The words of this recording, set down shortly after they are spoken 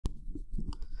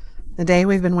The day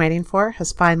we've been waiting for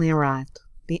has finally arrived,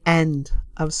 the end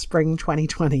of spring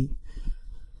 2020.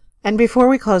 And before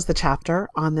we close the chapter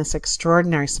on this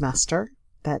extraordinary semester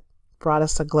that brought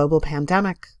us a global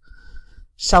pandemic,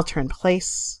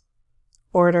 shelter-in-place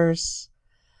orders,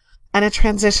 and a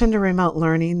transition to remote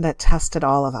learning that tested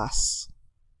all of us,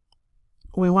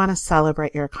 we want to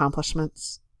celebrate your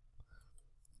accomplishments.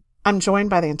 I'm joined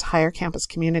by the entire campus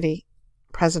community.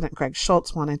 President Greg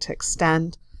Schultz wanted to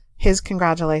extend his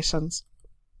congratulations.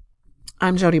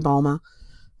 I'm Jody Balma,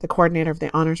 the coordinator of the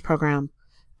honors program,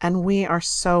 and we are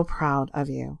so proud of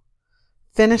you.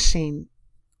 Finishing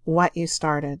what you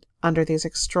started under these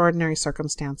extraordinary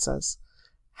circumstances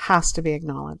has to be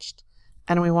acknowledged,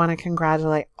 and we want to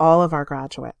congratulate all of our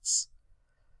graduates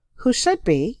who should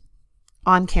be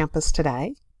on campus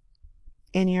today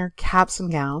in your caps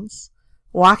and gowns,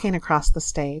 walking across the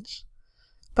stage.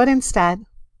 But instead,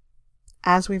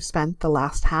 as we've spent the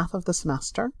last half of the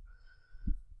semester,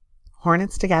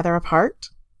 hornets together apart,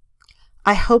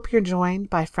 I hope you're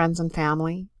joined by friends and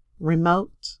family,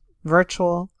 remote,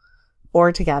 virtual,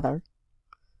 or together,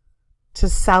 to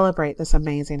celebrate this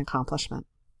amazing accomplishment.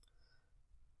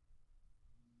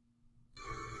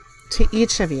 To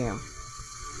each of you,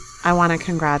 I want to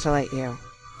congratulate you.